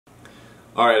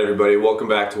Alright everybody, welcome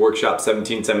back to Workshop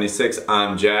 1776.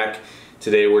 I'm Jack.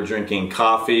 Today we're drinking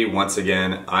coffee. Once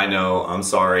again, I know, I'm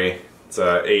sorry. It's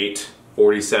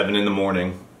 8:47 in the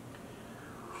morning.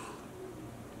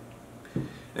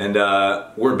 And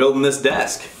we're building this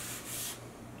desk.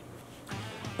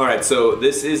 Alright, so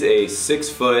this is a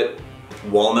 6-foot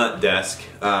walnut desk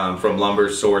from lumber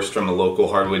sourced from a local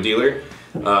hardwood dealer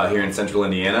here in central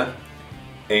Indiana.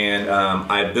 And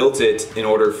I built it in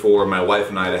order for my wife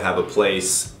and I to have a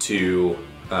place to,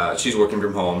 she's working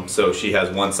from home, so she has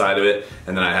one side of it,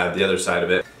 and then I have the other side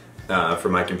of it for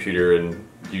my computer and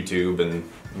YouTube and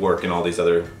work and all these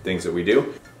other things that we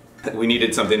do. We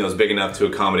needed something that was big enough to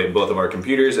accommodate both of our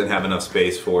computers and have enough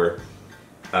space for,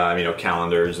 you know,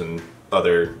 calendars and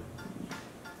other,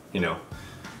 you know,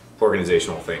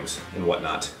 organizational things and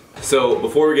whatnot. So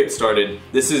before we get started,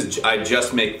 I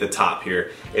just make the top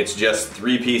here. It's just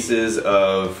 3 pieces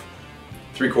of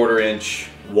 3/4 inch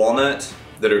walnut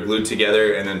that are glued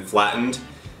together and then flattened.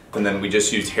 And then we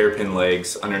just used hairpin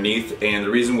legs underneath. And the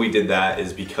reason we did that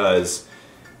is because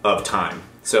of time.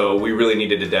 So we really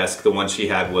needed a desk. The one she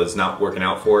had was not working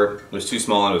out for her. It was too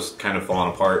small and it was kind of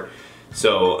falling apart.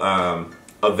 So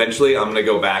eventually I'm gonna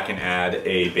go back and add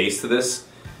a base to this.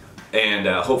 And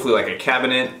hopefully like a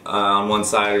cabinet on one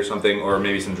side or something, or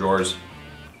maybe some drawers.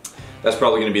 That's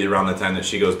probably going to be around the time that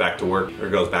she goes back to work or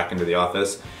goes back into the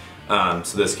office.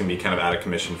 So this can be kind of out of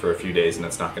commission for a few days, and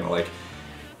that's not going to like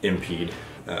impede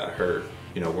her,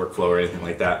 you know, workflow or anything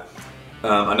like that.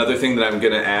 Another thing that I'm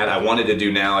going to add, I wanted to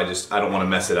do now, I don't want to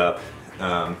mess it up.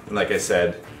 And like I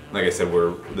said,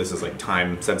 this is like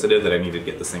time sensitive that I need to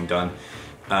get this thing done.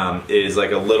 Is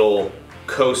like a little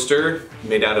coaster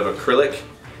made out of acrylic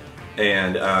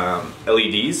and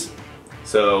LEDs.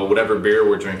 So whatever beer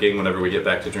we're drinking, whenever we get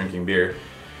back to drinking beer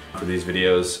for these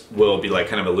videos, will be like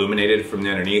kind of illuminated from the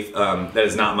underneath. That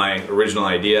is not my original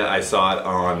idea. I saw it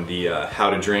on the How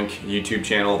to Drink YouTube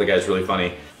channel. The guy's really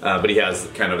funny, but he has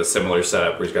kind of a similar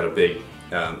setup where he's got a big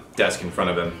desk in front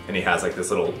of him and he has like this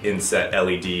little inset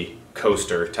LED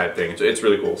coaster type thing. It's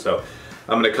really cool. So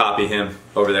I'm gonna copy him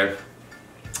over there.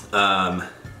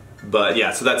 But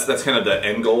yeah, so that's kind of the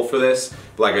end goal for this.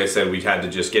 Like I said, we had to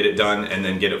just get it done and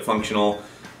then get it functional.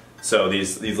 So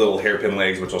these little hairpin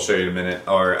legs, which I'll show you in a minute,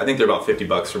 are, I think they're about 50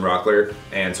 bucks from Rockler.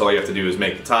 And so all you have to do is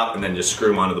make the top and then just screw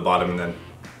them onto the bottom, and then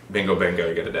bingo bango,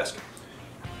 you get a desk.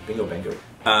 Bingo bango.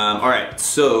 All right,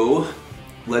 so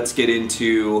let's get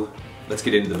into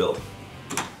the build.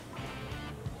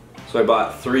 So I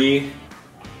bought 3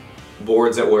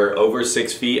 boards that were over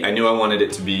 6 feet. I knew I wanted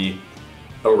it to be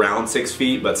around 6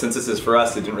 feet, but since this is for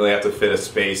us, it didn't really have to fit a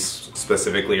space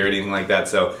specifically or anything like that.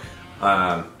 So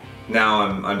now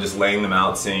I'm just laying them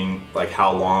out, seeing like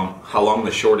how long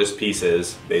the shortest piece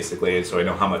is, basically, so I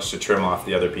know how much to trim off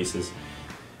the other pieces.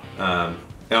 And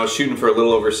I was shooting for a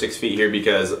little over 6 feet here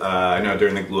because I know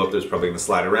during the glue up there's probably gonna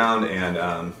slide around, and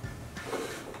I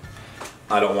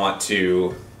want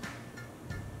to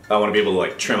be able to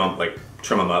like trim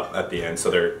them up at the end, so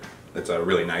it's a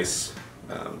really nice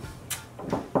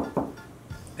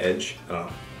edge,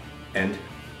 end.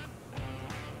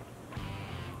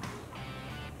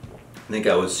 I think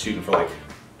I was shooting for like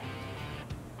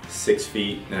 6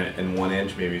 feet and 1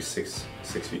 inch, maybe 6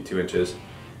 feet 2 inches.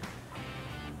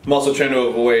 I'm also trying to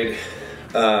avoid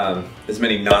as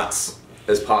many knots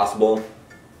as possible,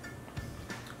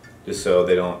 just so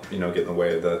they don't, you know, get in the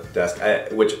way of the desk.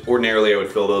 Which ordinarily I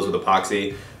would fill those with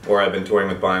epoxy, or I've been toying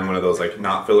with buying one of those like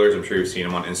knot fillers. I'm sure you've seen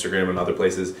them on Instagram and other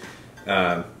places.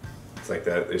 It's like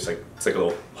that. It's like a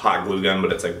little hot glue gun,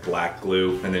 but it's like black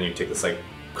glue, and then you take this like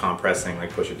compress thing,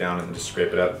 like push it down and just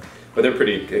scrape it up. But they're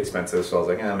pretty expensive, so I was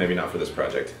like, maybe not for this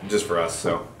project, just for us.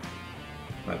 So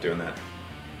I'm not doing that.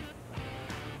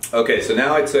 Okay, so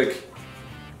now I took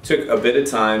a bit of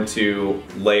time to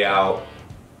lay out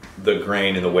the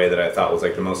grain in the way that I thought was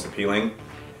like the most appealing,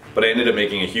 but I ended up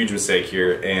making a huge mistake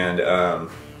here, and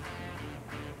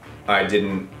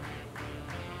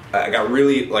I got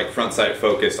really like front sight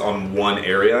focused on one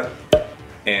area,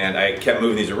 and I kept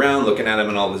moving these around, looking at them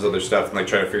and all this other stuff, and like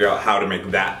trying to figure out how to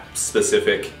make that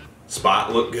specific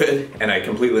spot look good, and I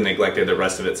completely neglected the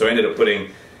rest of it. So I ended up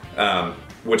putting,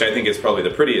 which I think is probably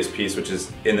the prettiest piece, which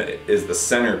is the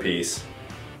center piece,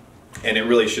 and it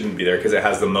really shouldn't be there because it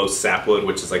has the most sapwood,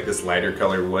 which is like this lighter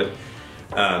colored wood.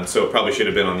 So it probably should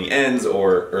have been on the ends,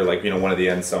 or like, you know, one of the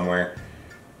ends somewhere.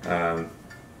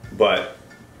 But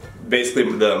basically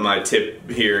my tip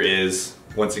here is,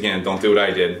 once again, don't do what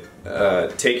I did.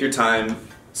 Take your time,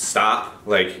 stop,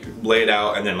 like lay it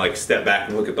out, and then like step back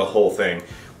and look at the whole thing.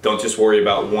 Don't just worry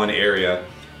about one area.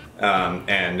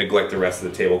 and neglect the rest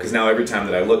of the table, because now every time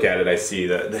that I look at it I see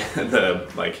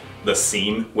the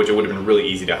seam, which it would have been really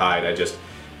easy to hide. I just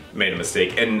made a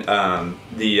mistake. And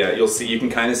you'll see, you can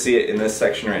kind of see it in this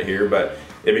section right here, but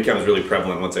it becomes really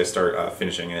prevalent once I start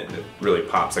finishing it, and it really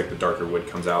pops, like the darker wood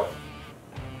comes out.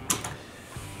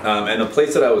 And the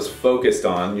place that I was focused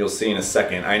on, you'll see in a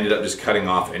second, I ended up just cutting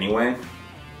off anyway.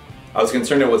 I was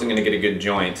concerned I wasn't going to get a good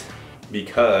joint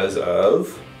because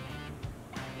of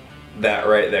that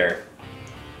right there.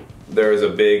 There was a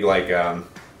big, like, I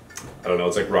don't know,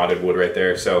 it's like rotted wood right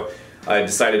there. So I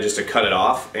decided just to cut it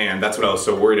off, and that's what I was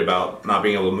so worried about, not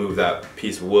being able to move that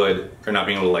piece of wood, or not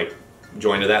being able to like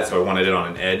join to that. So I wanted it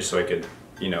on an edge so I could,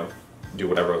 you know, do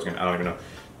whatever I was gonna, I don't even know,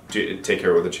 take care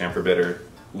of it with a chamfer bit or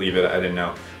leave it, I didn't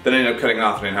know. Then I ended up cutting it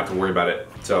off and I didn't have to worry about it.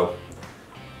 So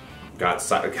got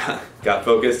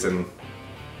focused and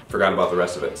forgot about the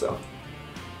rest of it, so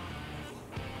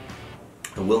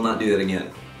I will not do that again.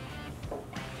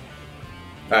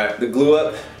 Alright, the glue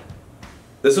up.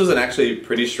 This was an actually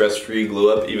pretty stress-free glue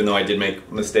up, even though I did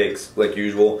make mistakes like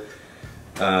usual.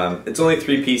 It's only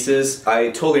 3 pieces.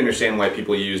 I totally understand why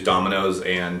people use dominoes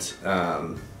and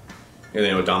you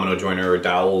know, domino joiner or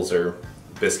dowels or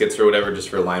biscuits or whatever just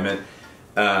for alignment.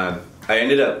 I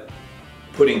ended up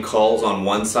putting cauls on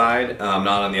one side, not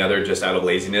on the other, just out of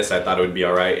laziness. I thought it would be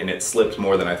alright, and it slipped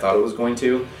more than I thought it was going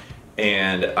to.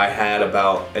 And I had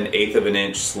about 1/8 of an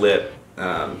inch slip.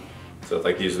 So it's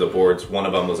like, these are the boards. One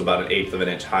of them was about 1/8 of an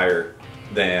inch higher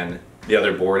than the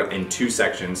other board in 2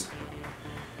 sections.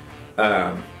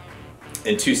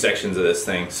 In 2 sections of this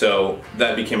thing. So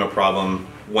that became a problem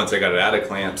once I got it out of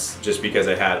clamps, just because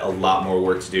I had a lot more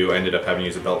work to do. I ended up having to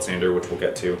use a belt sander, which we'll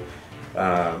get to.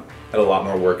 Had a lot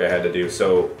more work I had to do.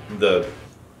 So the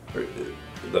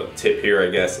tip here, I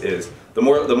guess, is the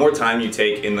more time you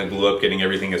take in the glue up getting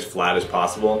everything as flat as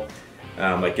possible,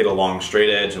 like get a long straight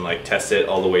edge and like test it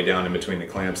all the way down in between the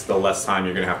clamps, the less time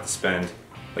you're gonna have to spend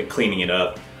like cleaning it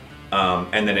up.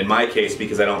 And then in my case,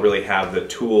 because I don't really have the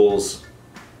tools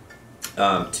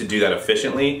to do that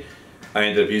efficiently, I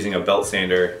ended up using a belt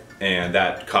sander, and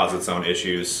that caused its own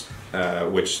issues,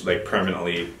 which like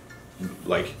permanently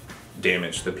like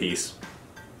damaged the piece,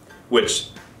 which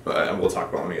we'll talk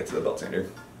about when we get to the belt sander.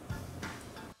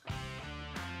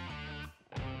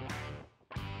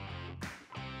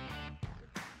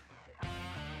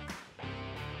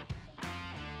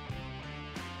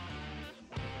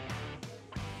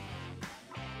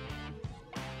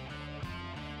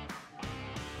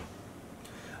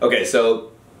 Okay,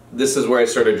 so this is where I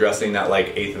started addressing that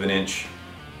like 1/8 of an inch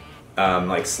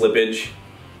like slippage.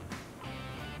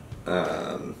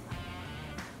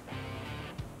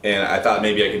 And I thought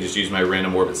maybe I could just use my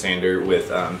random orbit sander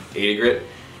with 80 grit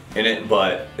in it,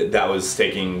 but that was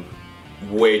taking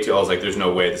way too, I was like, there's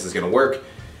no way this is gonna work.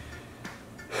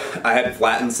 I had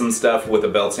flattened some stuff with a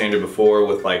belt sander before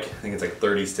with like, I think it's like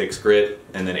 36 grit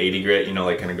and then 80 grit, you know,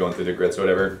 like kind of going through the grits or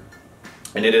whatever.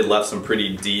 And it had left some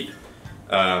pretty deep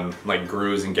like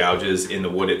grooves and gouges in the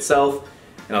wood itself.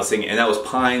 And I was thinking, and that was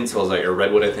pine, so I was like, or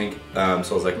redwood, I think. So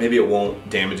I was like, maybe it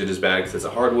won't damage it as bad because it's a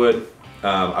hardwood.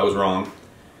 I was wrong.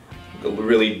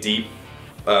 Really deep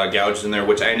gouges in there,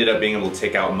 which I ended up being able to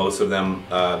take out most of them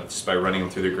just by running them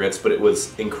through the grits, but it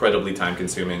was incredibly time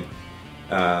consuming.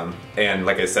 And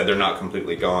like I said, they're not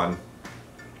completely gone.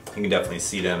 You can definitely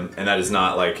see them, and that is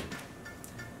not like,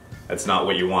 that's not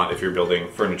what you want if you're building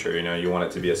furniture, you know, you want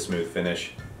it to be a smooth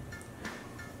finish.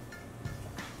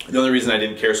 The only reason I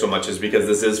didn't care so much is because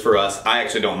this is for us. I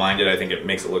actually don't mind it. I think it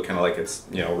makes it look kind of like it's,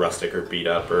 you know, rustic or beat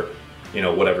up or, you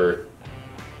know, whatever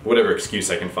excuse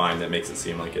I can find that makes it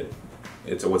seem like it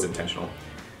was intentional.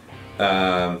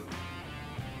 But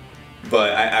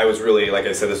I was really, like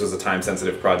I said, this was a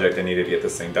time-sensitive project. I needed to get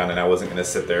this thing done, and I wasn't going to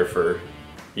sit there for,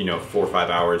 you know, 4 or 5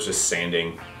 hours just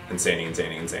sanding and sanding and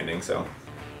sanding and sanding. So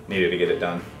needed to get it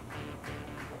done.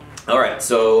 All right,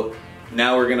 so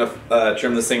now we're gonna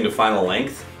trim this thing to final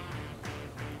length.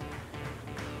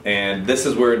 And this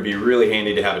is where it'd be really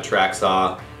handy to have a track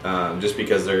saw, just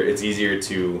because it's easier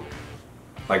to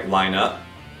like line up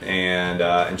and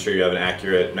ensure you have an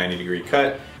accurate 90-degree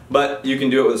cut. But you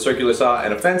can do it with a circular saw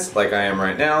and a fence like I am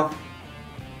right now.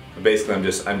 Basically, I'm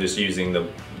just using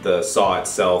the saw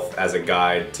itself as a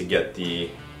guide to get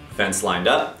the fence lined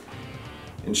up,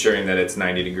 ensuring that it's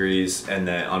 90 degrees, and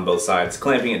then on both sides,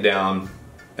 clamping it down,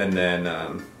 and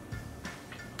then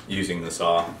using the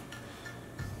saw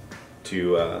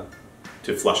to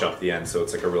flush up the end so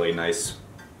it's like a really nice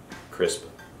crisp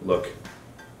look.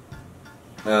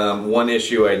 One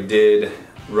issue I did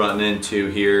run into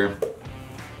here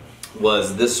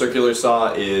was this circular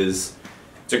saw it's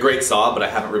a great saw, but I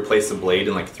haven't replaced the blade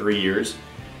in like 3 years.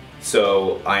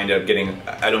 So I end up getting,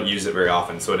 I don't use it very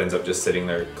often, so it ends up just sitting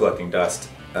there collecting dust.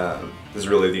 This is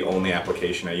really the only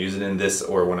application I use it in, this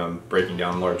or when I'm breaking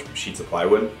down large sheets of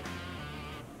plywood.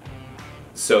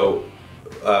 So,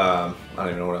 I don't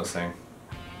even know what I was saying.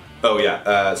 Oh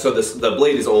yeah, so the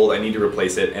blade is old, I need to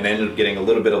replace it, and I ended up getting a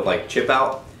little bit of like chip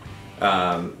out.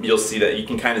 You'll see that, you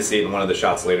can kind of see it in one of the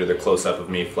shots later, the close-up of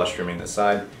me flush trimming this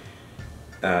side.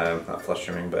 Not flush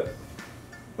trimming, but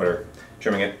whatever,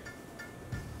 trimming it.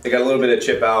 It got a little bit of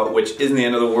chip out, which isn't the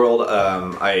end of the world.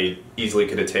 I easily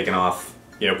could have taken off,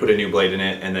 you know, put a new blade in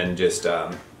it and then just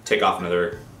take off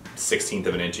another 1/16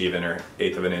 of an inch even, or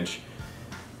 1/8 of an inch,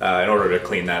 in order to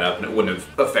clean that up, and it wouldn't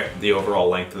have affected the overall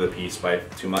length of the piece by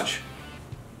too much.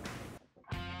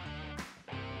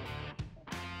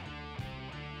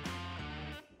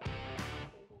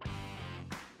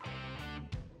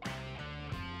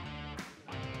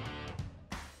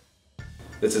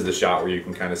 This is the shot where you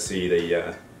can kind of see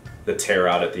the tear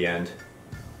out at the end.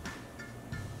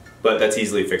 But that's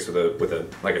easily fixed with a,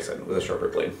 like I said, with a sharper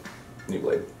blade, new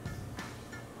blade.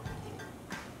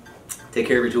 Take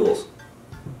care of your tools.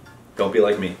 Don't be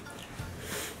like me.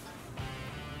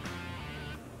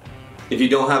 If you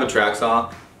don't have a track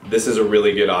saw, this is a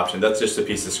really good option. That's just a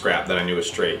piece of scrap that I knew was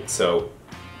straight, so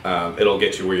it'll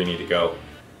get you where you need to go.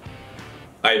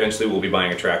 I eventually will be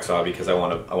buying a track saw because I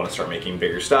want to start making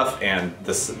bigger stuff, and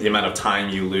the amount of time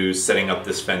you lose setting up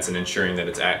this fence and ensuring that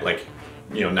it's at, like,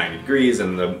 you know, 90 degrees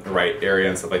in the right area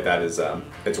and stuff like that is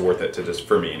it's worth it to, just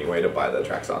for me anyway, to buy the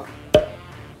track saw.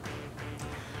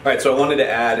 Alright, so I wanted to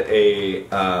add a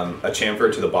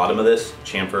chamfer to the bottom of this.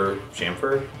 Chamfer?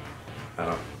 I don't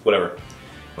know, whatever.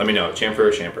 Let me know, chamfer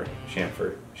or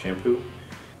shampoo?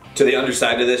 To the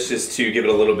underside of this, just to give it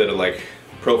a little bit of like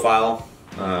profile,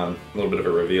 a little bit of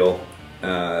a reveal.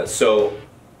 So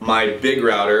my big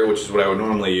router, which is what I would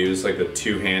normally use, like the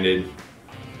two-handed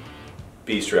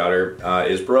beast router,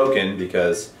 is broken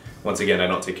because, once again, I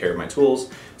don't take care of my tools.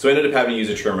 So I ended up having to use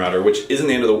a trim router, which isn't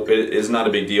the end of the, it is not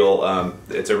a big deal.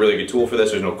 It's a really good tool for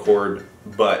this. There's no cord,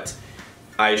 but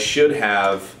I should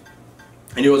have,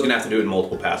 I knew I was gonna have to do it in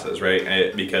multiple passes,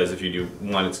 right? Because if you do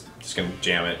one, it's just gonna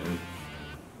jam it and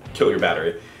kill your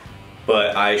battery.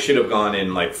 But I should have gone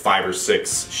in like 5 or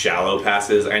 6 shallow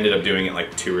passes. I ended up doing it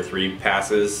like 2 or 3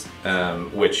 passes,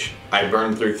 which I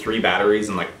burned through 3 batteries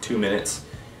in like 2 minutes.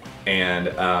 And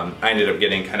I ended up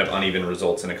getting kind of uneven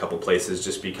results in a couple places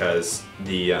just because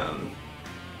I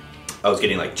was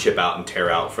getting like chip out and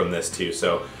tear out from this too.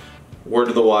 So word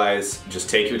to the wise, just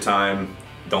take your time.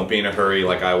 Don't be in a hurry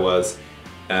like I was.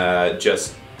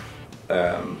 Just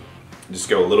go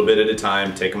a little bit at a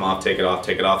time, take them off, take it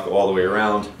off, go all the way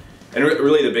around. And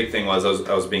really the big thing was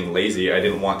I was being lazy. I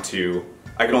didn't want to,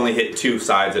 I could only hit 2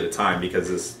 sides at a time because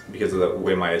of the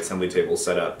way my assembly table is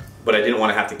set up. But I didn't want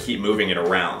to have to keep moving it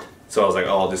around. So I was like,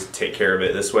 oh, I'll just take care of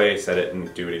it this way, set it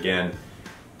and do it again.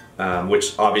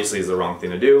 Which obviously is the wrong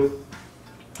thing to do.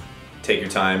 Take your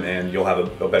time and you'll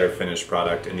have a better finished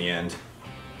product in the end.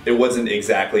 It wasn't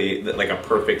exactly like a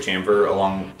perfect chamfer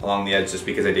along the edge just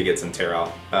because I did get some tear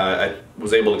out. I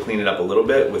was able to clean it up a little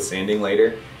bit with sanding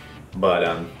later,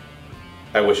 but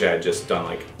I wish I had just done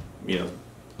like, you know,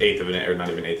 1/8 of an inch, or not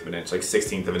even 1/8 of an inch, like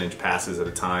 1/16 of an inch passes at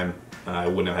a time. I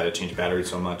wouldn't have had to change batteries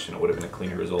so much and it would have been a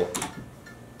cleaner result.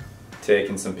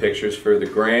 Taking some pictures for the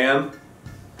gram.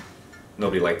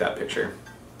 Nobody liked that picture.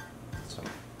 So,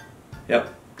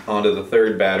 yep, onto the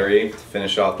 3rd battery to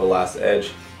finish off the last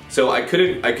edge. So I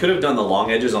could have done the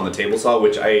long edges on the table saw,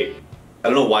 which I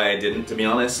don't know why I didn't, to be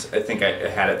honest. I think I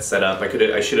had it set up.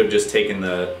 I should have just taken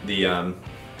the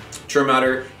trim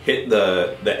router, hit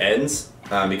the ends,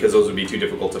 because those would be too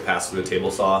difficult to pass through the table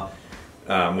saw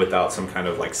without some kind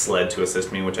of like sled to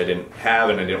assist me, which I didn't have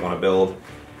and I didn't want to build.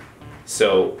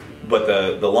 So, but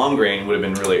the long grain would have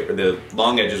been really, or the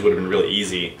long edges would have been really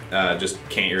easy. Just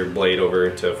cant your blade over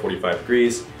to 45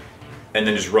 degrees and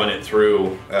then just run it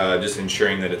through, just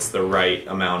ensuring that it's the right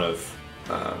amount of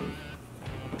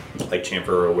like chamfer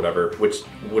or whatever, which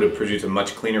would have produced a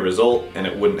much cleaner result and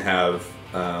it wouldn't have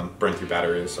burned through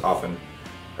battery as often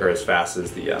or as fast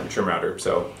as the trim router.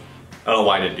 So I don't know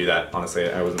why I didn't do that, honestly.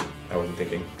 I wasn't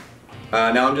thinking.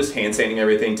 Now I'm just hand sanding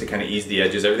everything to kind of ease the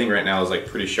edges. Everything right now is like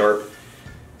pretty sharp.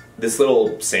 This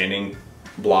little sanding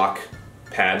block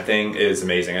pad thing is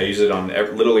amazing. I use it on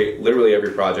literally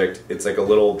every project. It's like a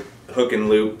little hook and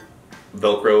loop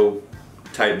Velcro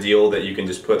type deal that you can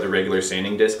just put the regular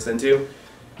sanding discs into.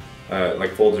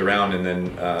 Like folds around and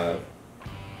then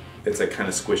it's like kind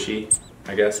of squishy,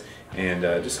 I guess, and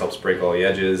just helps break all the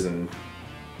edges. And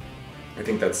I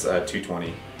think that's 220,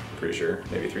 I'm pretty sure,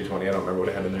 maybe 320. I don't remember what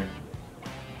I had in there.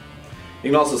 You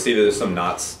can also see that there's some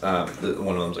knots.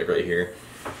 One of them's like right here.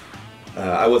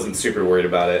 I wasn't super worried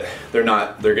about it. They're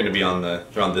gonna be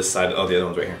they're on this side. Oh, the other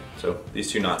one's right here. So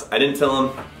these two knots. I didn't fill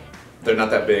them. They're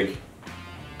not that big.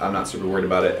 I'm not super worried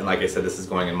about it. And like I said, this is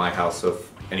going in my house, so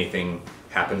if anything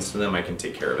happens to them, I can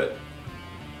take care of it.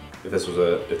 If this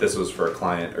was for a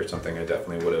client or something, I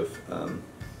definitely would have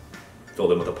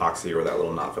filled them with epoxy or that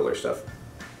little knot filler stuff.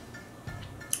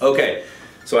 Okay,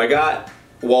 so I got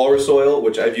walrus oil,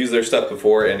 which I've used their stuff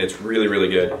before, and it's really, really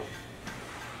good.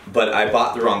 But I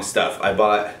bought the wrong stuff.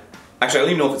 Actually, I don't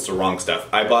even know if it's the wrong stuff.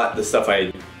 I bought the stuff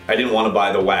I didn't want to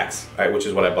buy the wax, which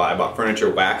is what I bought. I bought furniture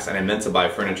wax, and I meant to buy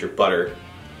furniture butter.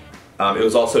 It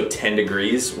was also 10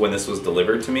 degrees when this was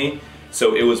delivered to me,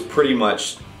 so it was pretty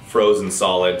much frozen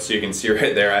solid. So you can see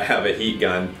right there, I have a heat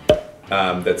gun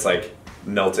that's like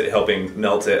helping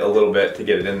melt it a little bit to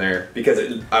get it in there,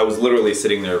 because I was literally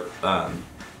sitting there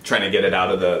trying to get it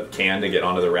out of the can to get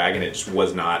onto the rag, and it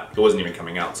wasn't even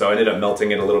coming out. So I ended up melting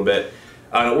it a little bit.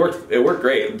 It worked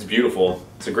great. It's beautiful.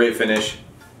 It's a great finish.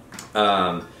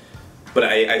 But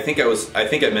I think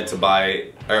I meant to buy,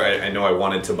 or I know I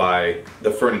wanted to buy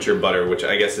the furniture butter, which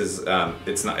I guess is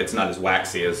it's not as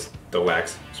waxy as the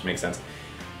wax, which makes sense.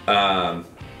 And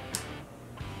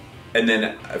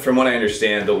then from what I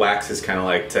understand, the wax is kind of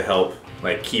like to help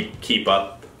like keep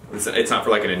up. It's not for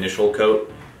like an initial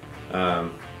coat,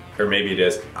 or maybe it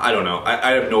is. I don't know.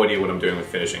 I have no idea what I'm doing with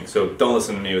finishing, so don't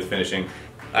listen to me with finishing.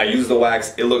 I use the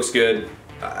wax. It looks good.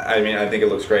 I mean, I think it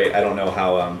looks great. I don't know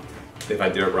how if I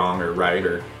did it wrong or right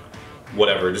or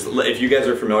whatever. Just if you guys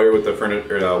are familiar with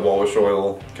the walrus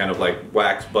oil, kind of like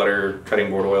wax, butter, cutting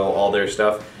board oil, all their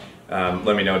stuff,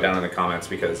 let me know down in the comments,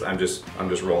 because I'm just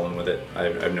rolling with it. I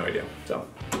have no idea. So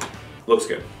looks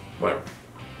good. Whatever.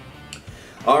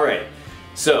 All right.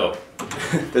 So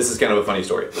this is kind of a funny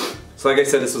story. So like I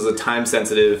said, this was a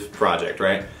time-sensitive project,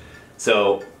 right?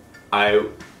 So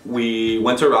we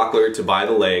went to Rockler to buy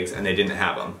the legs, and they didn't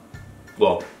have them.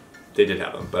 Well, they did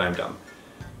have them, but I'm dumb.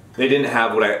 They didn't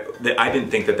have what I didn't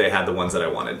think that they had the ones that I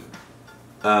wanted.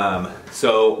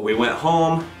 So we went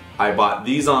home, I bought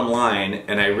these online,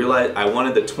 and I realized I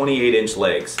wanted the 28-inch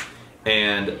legs.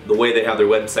 And the way they have their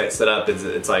website set up is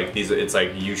it's like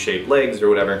U-shaped legs or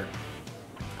whatever.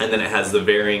 And then it has the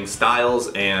varying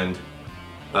styles and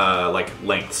like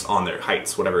lengths on their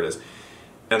heights, whatever it is.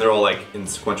 And they're all like in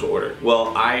sequential order.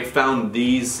 Well, I found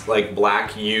these like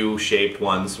black U-shaped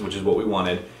ones, which is what we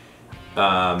wanted.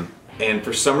 And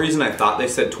for some reason I thought they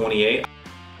said 28.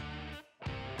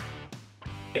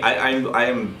 I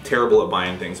am terrible at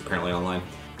buying things apparently online.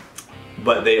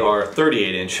 But they are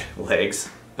 38-inch legs,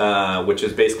 which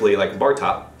is basically like a bar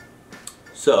top.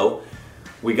 So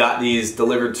we got these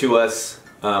delivered to us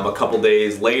a couple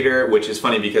days later, which is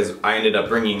funny because I ended up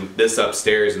bringing this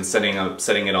upstairs and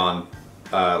setting it on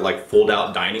like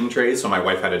fold-out dining trays, so my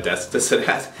wife had a desk to sit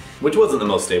at, which wasn't the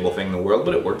most stable thing in the world,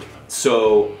 but it worked.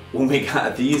 So when we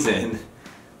got these in,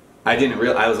 I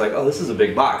was like, oh, this is a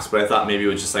big box, but I thought maybe it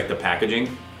was just like the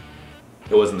packaging.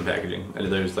 It wasn't the packaging.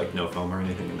 There's like no foam or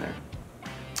anything in there.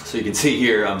 So you can see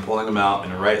here, I'm pulling them out,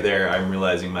 and right there, I'm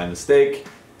realizing my mistake.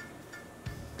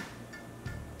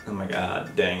 Oh my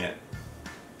God, dang it.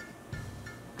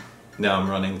 Now I'm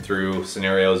running through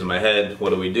scenarios in my head.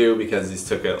 What do we do? Because it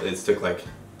took like,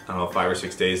 I don't know, 5 or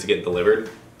 6 days to get delivered.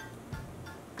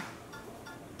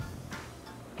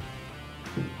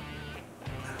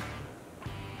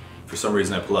 For some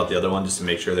reason I pulled out the other one just to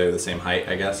make sure they're the same height,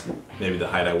 I guess. Maybe the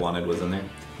height I wanted was in there.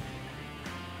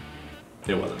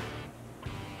 It wasn't.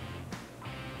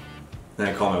 Then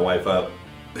I call my wife up.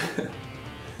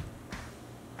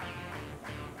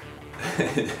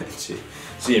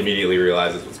 She immediately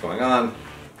realizes what's going on,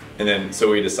 and then so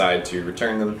we decide to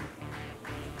return them.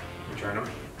 Return them.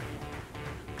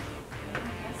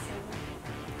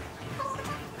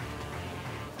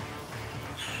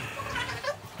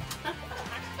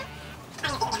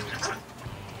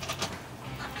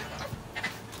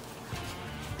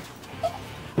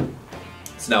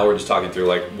 So now we're just talking through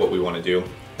like what we want to do,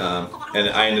 and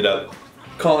I ended up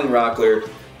calling Rockler,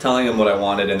 telling them what I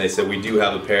wanted, and they said we do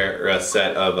have a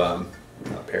set of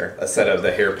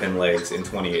the hairpin legs in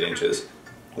 28 inches,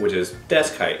 which is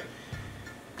desk height.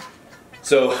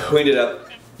 So we ended up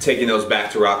taking those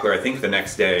back to Rockler, I think the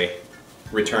next day,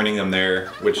 returning them there,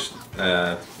 which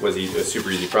was a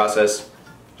super easy process.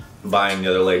 Buying the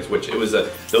other legs, which it was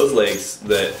those legs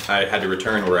that I had to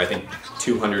return were I think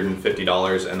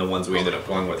 $250, and the ones we ended up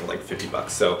going with were like 50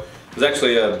 bucks. So it was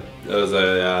actually a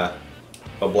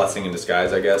blessing in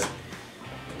disguise, I guess.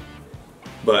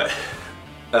 But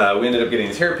we ended up getting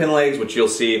these hairpin legs, which you'll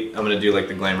see. I'm gonna do like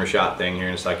the glamour shot thing here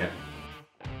in a second.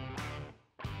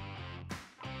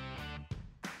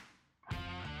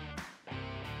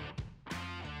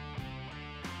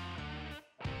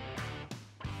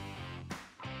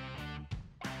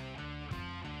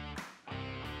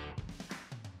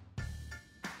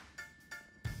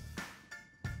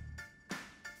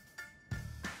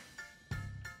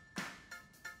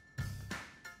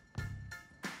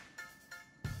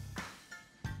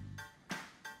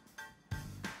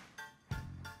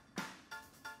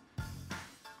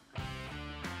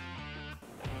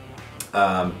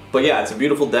 But yeah, it's a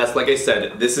beautiful desk. Like I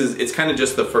said, it's kind of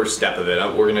just the first step of it.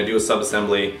 We're gonna do a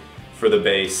sub-assembly for the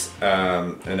base,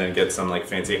 and then get some like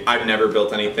fancy. I've never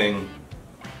built anything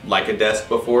like a desk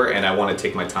before, and I want to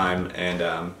take my time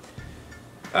and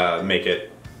make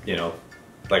it, you know,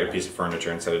 like a piece of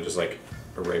furniture instead of just like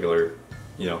a regular,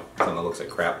 you know, something that looks like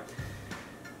crap.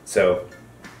 So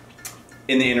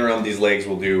in the interim, these legs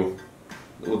will do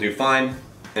fine,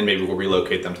 and maybe we'll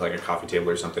relocate them to like a coffee table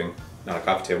or something. Not a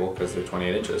coffee table because they're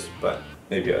 28 inches, but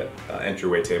maybe a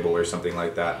entryway table or something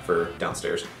like that for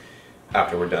downstairs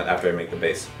after we're done, after I make the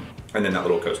base. And then that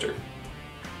little coaster.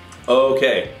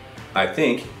 Okay, I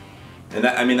think, and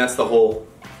that, I mean, that's the whole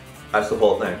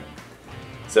thing.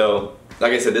 So,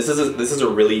 like I said, this is a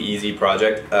really easy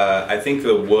project. I think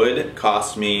the wood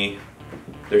cost me,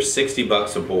 there's 60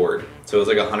 bucks a board. So it was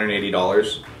like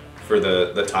 $180 for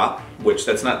the top, which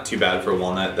that's not too bad for a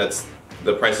walnut.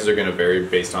 The prices are gonna vary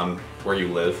based on where you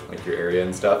live, like your area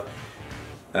and stuff.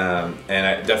 And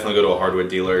I definitely go to a hardwood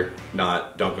dealer.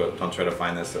 Don't try to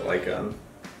find this at like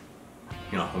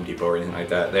you know, Home Depot or anything like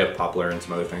that. They have poplar and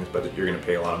some other things, but you're gonna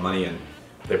pay a lot of money, and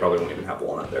they probably won't even have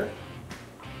walnut there.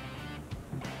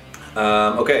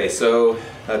 Okay, so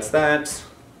that's that.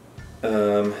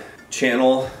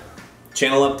 Channel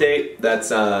update. That's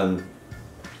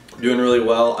doing really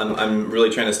well. I'm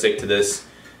really trying to stick to this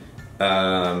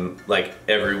like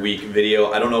every week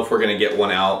video. I don't know if we're gonna get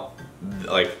one out.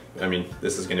 Like, I mean,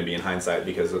 this is gonna be in hindsight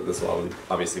because this will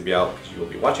obviously be out because you will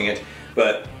be watching it.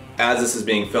 But as this is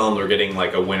being filmed, we're getting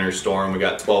like a winter storm. We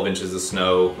got 12 inches of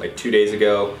snow like 2 days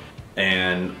ago,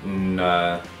 and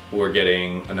we're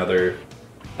getting another,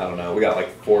 I don't know, we got like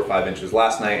 4 or 5 inches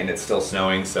last night, and it's still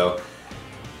snowing, so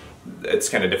it's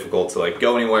kind of difficult to like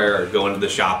go anywhere or go into the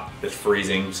shop. It's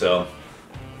freezing, so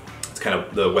it's kind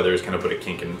of, the weather has kind of put a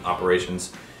kink in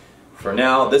operations. For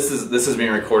now, this is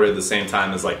being recorded at the same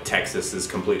time as like Texas has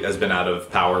been out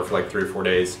of power for like 3 or 4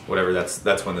 days, whatever.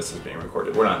 That's when this is being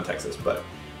recorded. We're not in Texas, but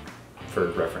for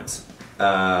reference.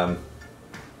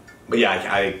 But yeah,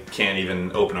 I can't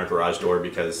even open our garage door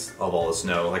because of all the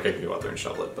snow. Like, I could go out there and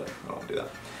shovel it, but I don't want to do that.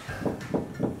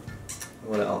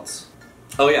 What else?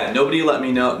 Oh yeah, nobody let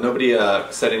me know, nobody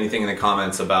said anything in the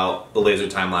comments about the laser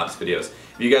time-lapse videos.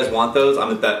 If you guys want those,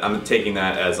 I'm taking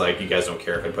that as like you guys don't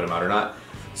care if I put them out or not.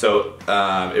 So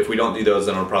if we don't do those,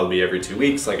 then it'll probably be every 2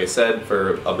 weeks, like I said,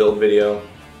 for a build video.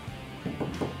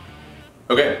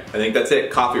 Okay, I think that's it.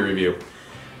 Coffee review.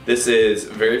 This is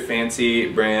very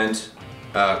fancy brand,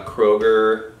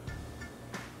 Kroger,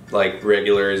 like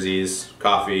regular Aziz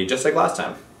coffee, just like last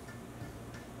time.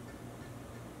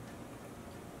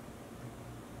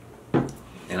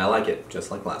 And I like it,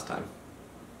 just like last time.